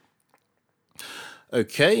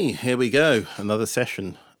Okay, here we go. Another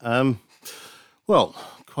session. Well,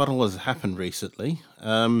 quite a lot has happened recently.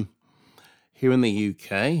 Here in the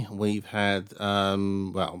UK, we've had,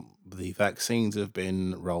 the vaccines have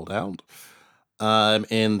been rolled out.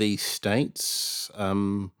 In the States,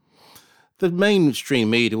 the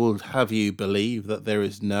mainstream media will have you believe that there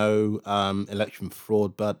is no election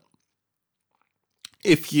fraud, but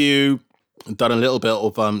if you done a little bit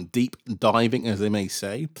of deep diving, as they may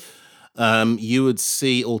say, you would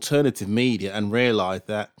see alternative media and realize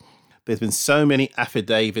that there's been so many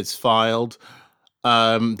affidavits filed.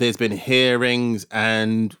 There's been hearings,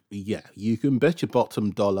 and yeah, you can bet your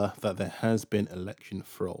bottom dollar that there has been election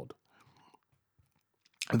fraud.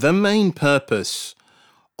 The main purpose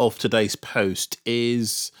of today's post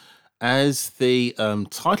is, as the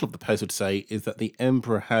title of the post would say, is that the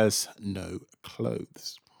emperor has no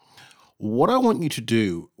clothes. What I want you to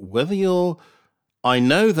do, I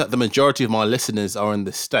know that the majority of my listeners are in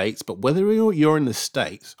the States, but whether you're in the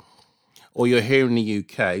States or you're here in the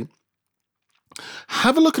UK,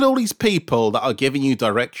 have a look at all these people that are giving you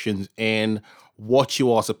directions in what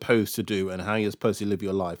you are supposed to do and how you're supposed to live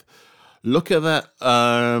your life. Look at that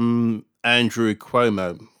Andrew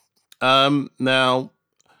Cuomo. Now,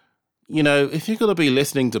 if you're going to be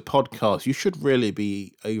listening to podcasts, you should really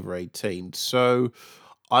be over 18. So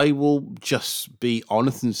I will just be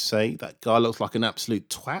honest and say that guy looks like an absolute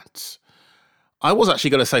twat. I was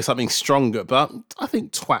actually going to say something stronger, but I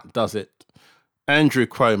think twat does it. Andrew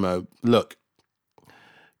Cuomo, look,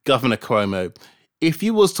 Governor Cuomo, if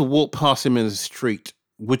you was to walk past him in the street,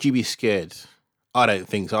 would you be scared? I don't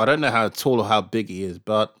think so. I don't know how tall or how big he is,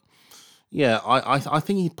 but yeah, I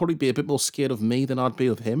think he'd probably be a bit more scared of me than I'd be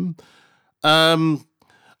of him.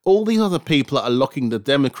 All these other people that are looking, the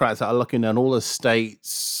Democrats that are looking down all the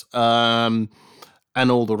states and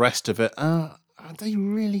all the rest of it, are they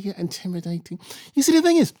really intimidating? You see, the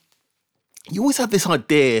thing is, you always have this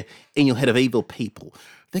idea in your head of evil people.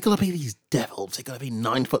 They're going to be these devils. They're going to be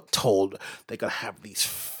 9 foot tall. They're going to have these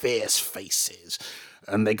fierce faces.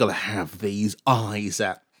 And they're going to have these eyes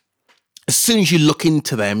that, as soon as you look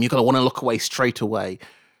into them, you're going to want to look away straight away.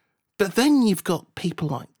 But then you've got people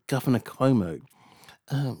like Governor Cuomo.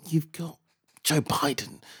 You've got Joe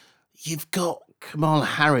Biden. You've got Kamala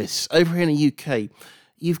Harris over here in the UK.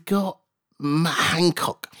 You've got Matt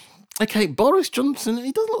Hancock. Okay, Boris Johnson,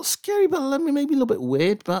 he doesn't look scary, but maybe a little bit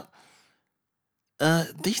weird. But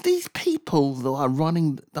these people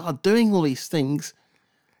that are doing all these things,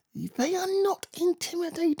 they are not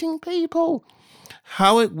intimidating people.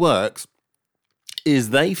 How it works is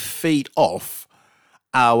they feed off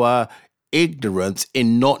our ignorance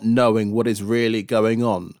in not knowing what is really going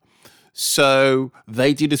on. So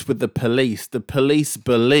they do this with the police. The police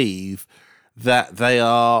believe that they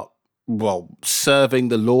are, serving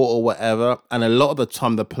the law or whatever, and a lot of the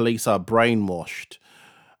time the police are brainwashed.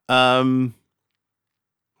 I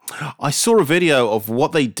saw a video of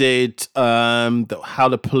what they did, how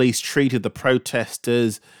the police treated the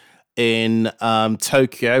protesters in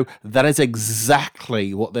Tokyo. That is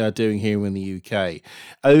exactly what they are doing here in the UK.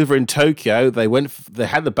 Over in Tokyo, they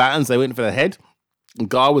had the batons, they went for the head. The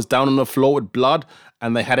guy was down on the floor with blood,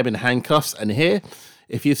 and they had him in handcuffs. And here,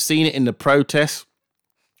 if you've seen it in the protests,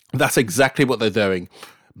 that's exactly what they're doing.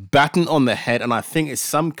 Baton on the head, and I think it's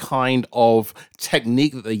some kind of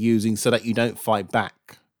technique that they're using so that you don't fight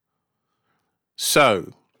back.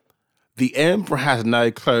 So, the emperor has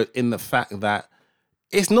no clue in the fact that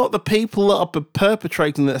it's not the people that are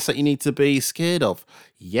perpetrating this that you need to be scared of.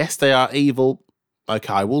 Yes, they are evil.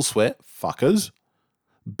 Okay, I will swear, fuckers.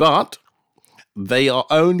 But they are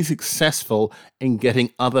only successful in getting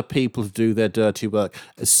other people to do their dirty work.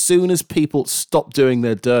 As soon as people stop doing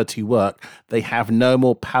their dirty work, they have no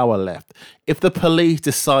more power left. If the police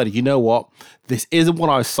decided, you know what, this isn't what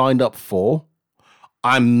I signed up for,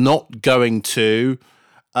 I'm not going to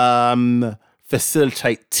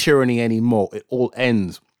facilitate tyranny anymore. It all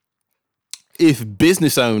ends. If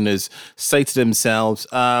business owners say to themselves,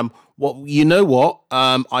 you know what,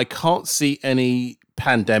 I can't see any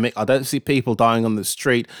pandemic. I don't see people dying on the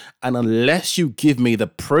street. And unless you give me the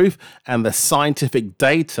proof and the scientific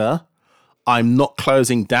data, I'm not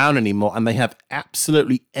closing down anymore. And they have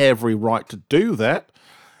absolutely every right to do that.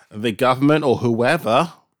 The government or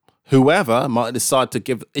whoever might decide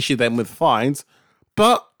to issue them with fines,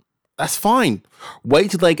 but that's fine. Wait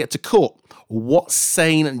till they get to court. What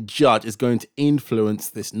sane judge is going to influence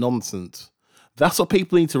this nonsense? That's what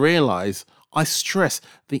people need to realize. I stress,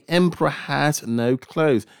 the emperor has no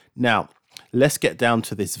clothes. Now, let's get down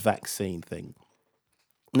to this vaccine thing.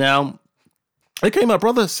 Now, okay, my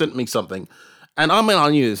brother sent me something, And I mean, I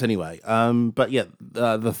knew this anyway. But yeah,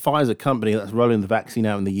 the Pfizer company that's rolling the vaccine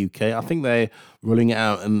out in the UK, I think they're rolling it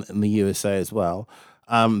out in the USA as well.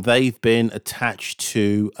 They've been attached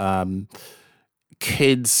to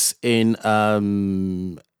kids in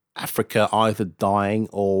Africa either dying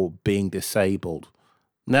or being disabled.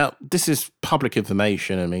 Now, this is public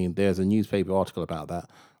information. I mean, there's a newspaper article about that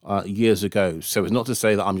years ago. So it's not to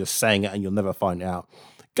say that I'm just saying it and you'll never find out.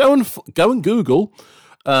 Go and Google.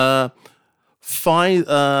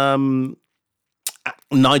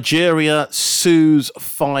 Nigeria sues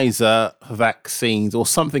Pfizer vaccines or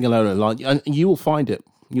something along the line, and you will find it.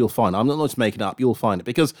 You'll find it. I'm not just making it up. You'll find it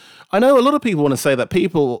because I know a lot of people want to say that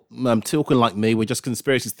people talking like me, we're just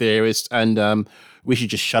conspiracy theorists, and we should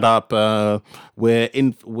just shut up. We're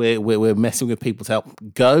messing with people to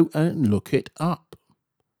help. Go and look it up.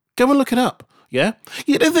 Go and look it up. Yeah?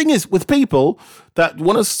 The thing is, with people that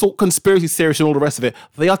want to sort conspiracy theories and all the rest of it,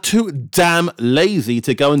 they are too damn lazy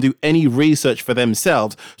to go and do any research for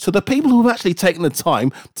themselves. So the people who have actually taken the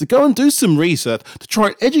time to go and do some research to try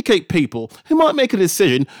and educate people who might make a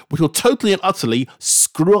decision which will totally and utterly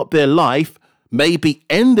screw up their life, maybe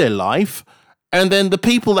end their life, and then the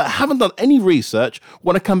people that haven't done any research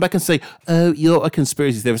want to come back and say, oh, you're a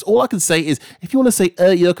conspiracy theorist. All I can say is, if you want to say,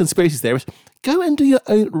 oh, you're a conspiracy theorist, go and do your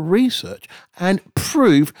own research and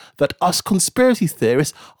prove that us conspiracy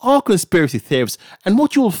theorists are conspiracy theorists. And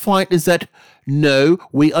what you'll find is that, no,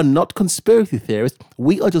 we are not conspiracy theorists.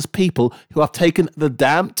 We are just people who have taken the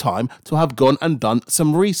damn time to have gone and done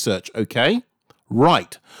some research, okay?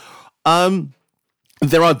 Right.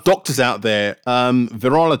 There are doctors out there,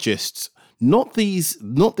 virologists, not these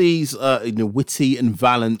Witty and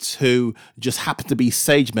Valence who just happen to be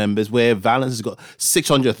Sage members, where Valence has got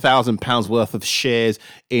 £600,000 worth of shares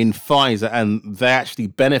in Pfizer, and they actually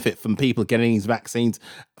benefit from people getting these vaccines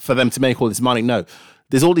for them to make all this money. No,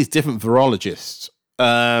 there's all these different virologists.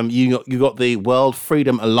 You got the World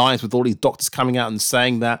Freedom Alliance with all these doctors coming out and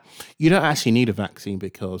saying that you don't actually need a vaccine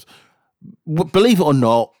because, believe it or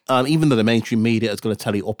not, even though the mainstream media is going to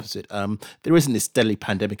tell you opposite, there isn't this deadly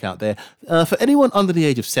pandemic out there. For anyone under the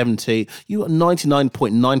age of 70, you got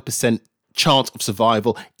 99.9% chance of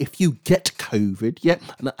survival if you get COVID. Yeah,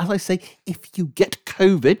 and as I say, if you get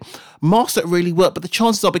COVID, masks don't really work, but the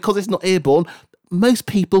chances are, because it's not airborne, most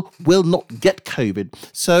people will not get COVID.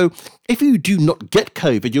 So if you do not get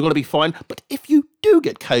COVID, you're going to be fine. But if you do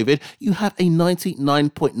get COVID, you have a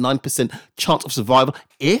 99.9% chance of survival.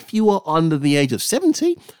 If you are under the age of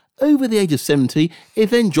 70, over the age of 70, it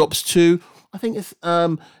then drops to, I think it's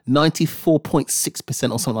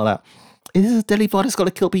 94.6% or something like that. Is this a deadly virus got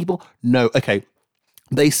to kill people? No. Okay.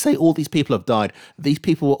 They say all these people have died. These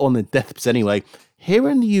people were on their deathbeds anyway. Here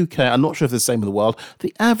in the UK, I'm not sure if it's the same in the world,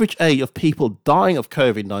 the average age of people dying of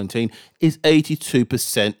COVID-19 is 82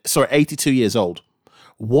 years old.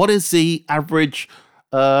 What is the average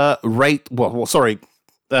rate? What's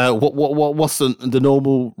the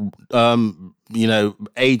normal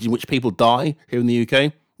age in which people die here in the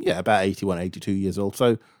UK? Yeah, about 81, 82 years old.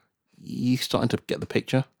 So you're starting to get the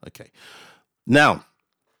picture. Okay. Now,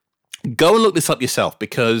 go and look this up yourself,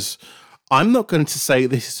 because I'm not going to say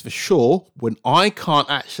this is for sure when I can't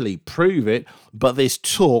actually prove it, but there's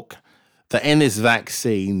talk that in this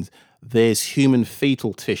vaccines, there's human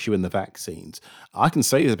fetal tissue in the vaccines. I can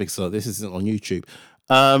say this because this isn't on YouTube.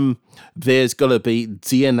 There's got to be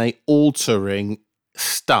DNA altering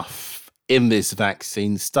stuff in this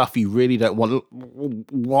vaccine, stuff you really don't want.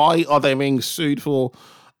 Why are they being sued for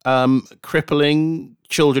crippling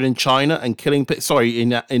children in China and killing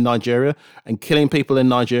in Nigeria and killing people in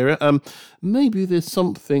Nigeria? Maybe there's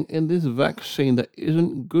something in this vaccine that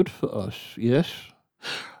isn't good for us. Yes,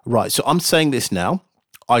 right. So I'm saying this now.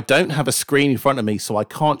 I don't have a screen in front of me, so I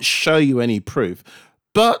can't show you any proof.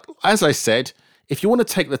 But as I said, if you want to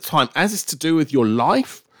take the time, as it's to do with your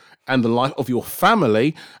life and the life of your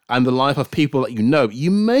family and the life of people that you know,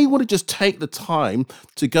 you may want to just take the time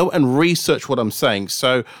to go and research what I'm saying.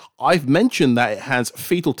 So I've mentioned that it has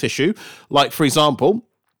fetal tissue. Like, for example,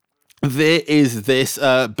 there is this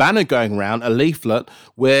banner going around, a leaflet,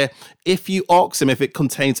 where if you ask them if it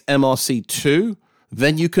contains MRC2,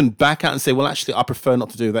 then you can back out and say, well, actually, I prefer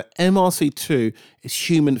not to do that. MRC2 is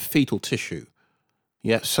human fetal tissue.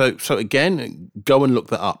 Yeah, so again, go and look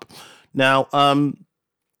that up. Now,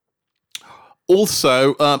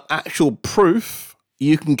 also, actual proof,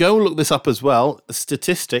 you can go and look this up as well.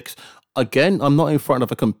 Statistics, again, I'm not in front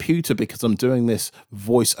of a computer because I'm doing this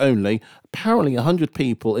voice only. Apparently, 100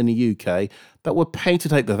 people in the UK that were paid to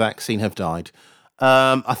take the vaccine have died.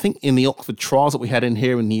 I think in the Oxford trials that we had in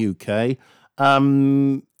here in the UK,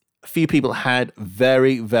 a few people had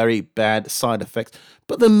very, very bad side effects,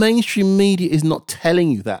 but the mainstream media is not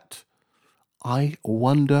telling you that. I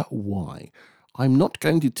wonder why. I'm not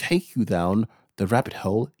going to take you down the rabbit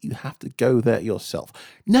hole. You have to go there yourself.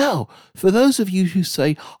 Now, for those of you who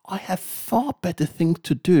say, I have far better things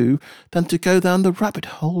to do than to go down the rabbit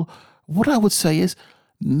hole, what I would say is,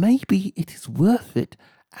 maybe it is worth it,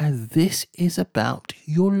 as this is about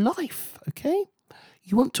your life, okay?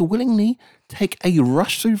 You want to willingly take a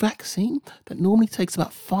rush through vaccine that normally takes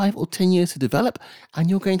about 5 or 10 years to develop, and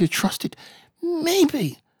you're going to trust it?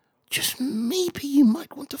 Maybe, just maybe you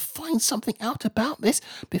might want to find something out about this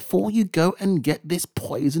before you go and get this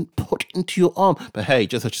poison put into your arm. But hey,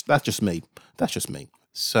 that's just me. That's just me.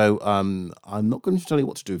 So I'm not going to tell you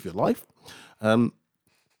what to do with your life.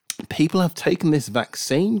 People have taken this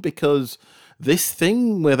vaccine because this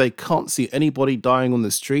thing where they can't see anybody dying on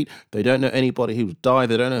the street, they don't know anybody who's died,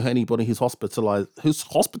 they don't know anybody who's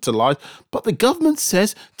hospitalized, but the government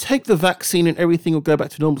says take the vaccine and everything will go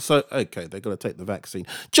back to normal. So, okay, they're going to take the vaccine.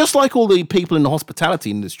 Just like all the people in the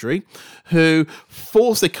hospitality industry who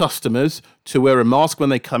force their customers to wear a mask when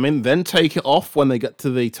they come in, then take it off when they get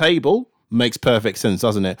to the table. Makes perfect sense,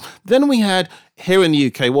 doesn't it? Then we had here in the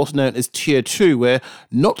UK what's known as Tier 2, where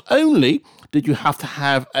not only did you have to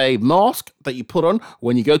have a mask that you put on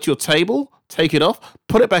when you go to your table, take it off,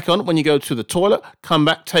 put it back on when you go to the toilet, come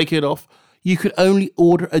back, take it off. You could only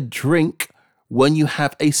order a drink when you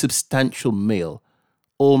have a substantial meal.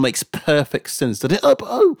 All makes perfect sense. The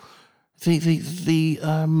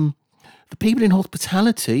people in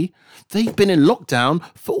hospitality, they've been in lockdown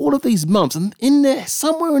for all of these months, and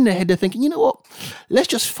somewhere in their head, they're thinking, you know what? Let's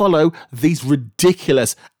just follow these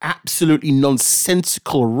ridiculous, absolutely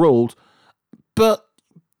nonsensical rules. But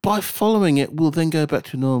by following it, we'll then go back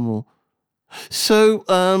to normal. So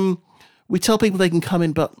we tell people they can come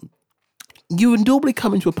in, but you would normally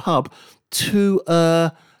come into a pub to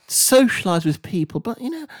socialise with people. But,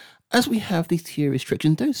 as we have these tier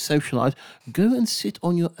restrictions, don't socialise. Go and sit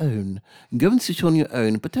on your own.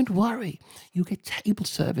 But don't worry. You'll get table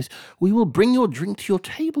service. We will bring your drink to your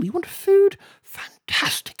table. You want food?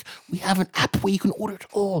 Fantastic. We have an app where you can order it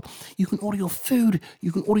all. You can order your food.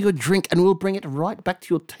 You can order your drink, and we'll bring it right back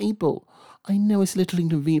to your table. I know it's a little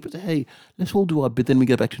inconvenient, but hey, let's all do our bit, then we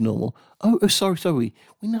go back to normal. Oh, sorry.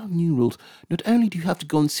 We now have new rules. Not only do you have to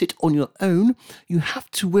go and sit on your own, you have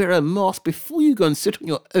to wear a mask before you go and sit on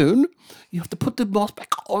your own. You have to put the mask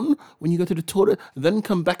back on when you go to the toilet, then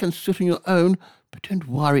come back and sit on your own. But don't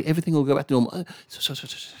worry, everything will go back to normal.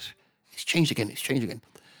 It's changed again.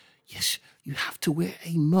 Yes, you have to wear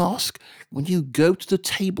a mask when you go to the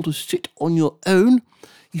table to sit on your own.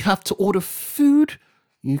 You have to order food.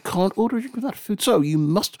 You can't order a drink without food, so you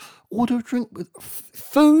must order a drink with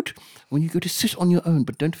food when you go to sit on your own.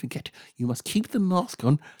 But don't forget, you must keep the mask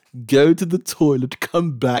on, go to the toilet,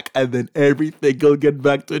 come back, and then everything will get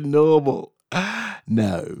back to normal.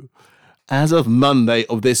 No. As of Monday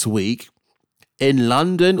of this week, in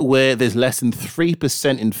London, where there's less than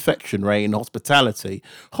 3% infection rate in hospitality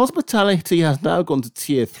has now gone to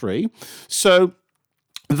Tier 3. So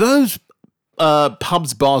those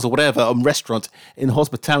pubs, bars, or whatever, and restaurants in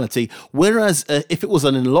hospitality. Whereas if it was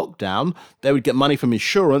in lockdown, they would get money from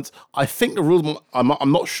insurance. I think the rules,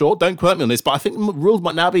 I'm not sure, don't quote me on this, but I think the rules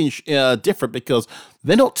might now be different because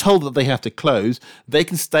they're not told that they have to close. They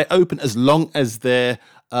can stay open as long as they're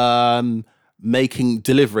making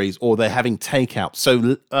deliveries or they're having takeout.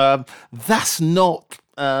 So that's not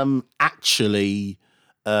actually,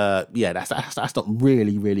 that's not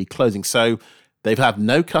really closing. So they've had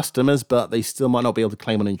no customers, but they still might not be able to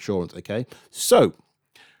claim on insurance, okay? So,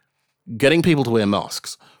 getting people to wear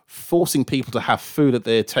masks, forcing people to have food at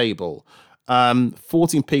their table,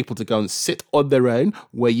 forcing people to go and sit on their own,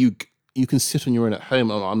 where you can sit on your own at home.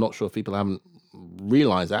 I'm not sure if people haven't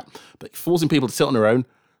realised that, but forcing people to sit on their own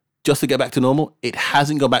just to get back to normal, it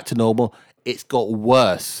hasn't gone back to normal. It's got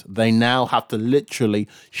worse. They now have to literally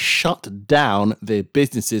shut down their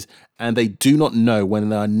businesses and they do not know when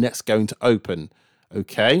they are next going to open.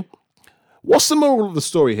 Okay? What's the moral of the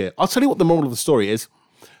story here? I'll tell you what the moral of the story is.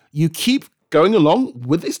 You keep going along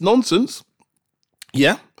with this nonsense.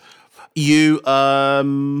 Yeah? You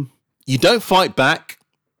don't fight back.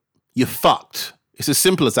 You're fucked. It's as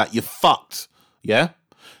simple as that. You're fucked. Yeah?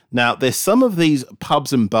 Now, there's some of these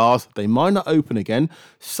pubs and bars, they might not open again.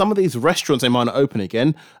 Some of these restaurants, they might not open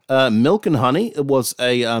again. Milk and Honey was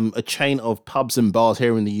a chain of pubs and bars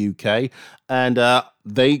here in the UK, and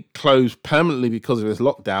they closed permanently because of this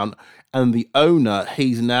lockdown. And the owner,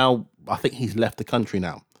 I think he's left the country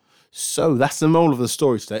now. So that's the moral of the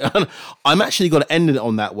story today. I'm actually going to end it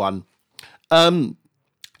on that one.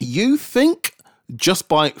 You think just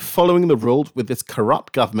by following the rules with this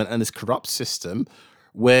corrupt government and this corrupt system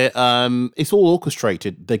where it's all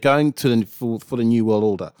orchestrated. They're going to for the New World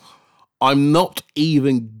Order. I'm not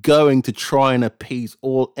even going to try and appease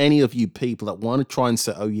any of you people that want to try and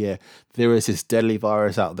say, oh yeah, there is this deadly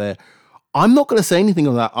virus out there. I'm not going to say anything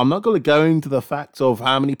of that. I'm not going to go into the facts of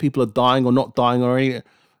how many people are dying or not dying or anything.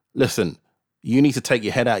 Listen, you need to take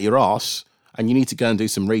your head out your ass and you need to go and do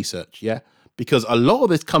some research, yeah? Because a lot of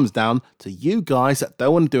this comes down to you guys that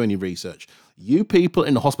don't want to do any research. You people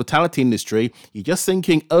in the hospitality industry, you're just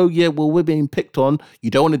thinking, oh yeah, well, we're being picked on.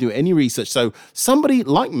 You don't want to do any research. So somebody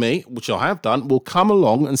like me, which I have done, will come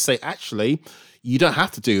along and say, actually, you don't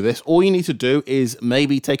have to do this. All you need to do is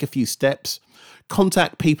maybe take a few steps,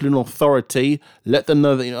 contact people in authority, let them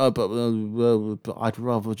know that, but I'd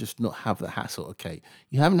rather just not have the hassle. Okay,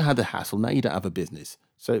 you haven't had the hassle, now you don't have a business.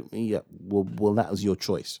 So yeah, well that was your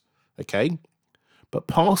choice. Okay, but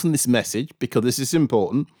pass on this message because this is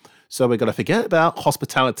important. So we're going to forget about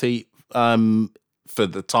hospitality for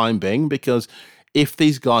the time being, because if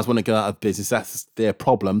these guys want to go out of business, that's their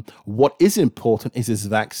problem. What is important is this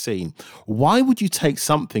vaccine. Why would you take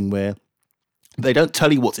something where they don't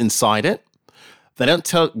tell you what's inside it? They don't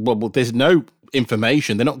tell, well, there's no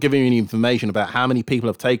information. They're not giving you any information about how many people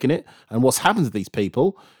have taken it and what's happened to these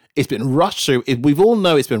people. It's been rushed through. We all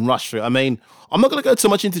know it's been rushed through. I mean, I'm not going to go too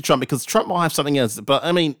much into Trump because Trump might have something else. But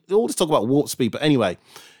I mean, all this talk about warp speed. But anyway,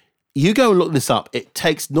 you go and look this up. It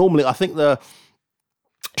takes normally, I think the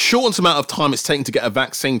shortest amount of time it's taken to get a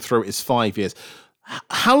vaccine through is 5 years.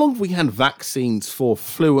 How long have we had vaccines for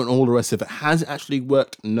flu and all the rest of it? Has it actually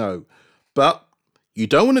worked? No. But you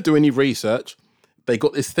don't want to do any research. They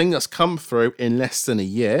got this thing that's come through in less than a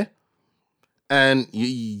year, and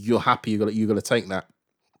you're happy you got to take that.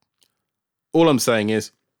 All I'm saying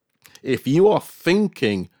is, if you are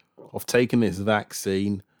thinking of taking this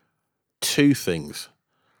vaccine, two things.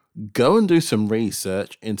 Go and do some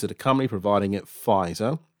research into the company providing it,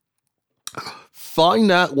 Pfizer.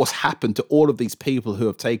 Find out what's happened to all of these people who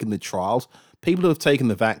have taken the trials, people who have taken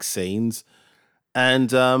the vaccines,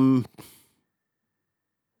 and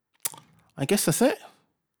I guess that's it.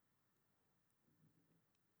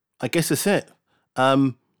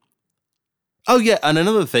 Oh yeah, and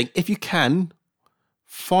another thing, if you can,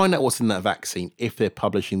 find out what's in that vaccine if they're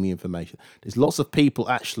publishing the information. There's lots of people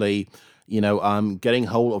actually, getting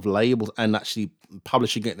hold of labels and actually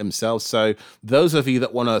publishing it themselves. So those of you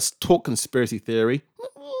that want to talk conspiracy theory,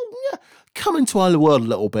 come into our world a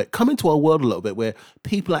little bit. Come into our world a little bit where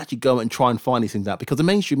people actually go and try and find these things out, because the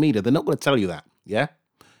mainstream media, they're not going to tell you that, yeah?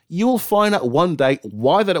 You will find out one day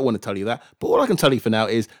why they don't want to tell you that. But all I can tell you for now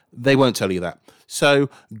is they won't tell you that. So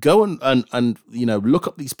go and look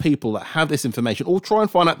up these people that have this information, or try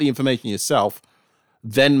and find out the information yourself,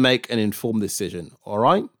 then make an informed decision. All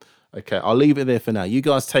right? Okay, I'll leave it there for now. You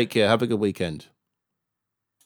guys take care. Have a good weekend.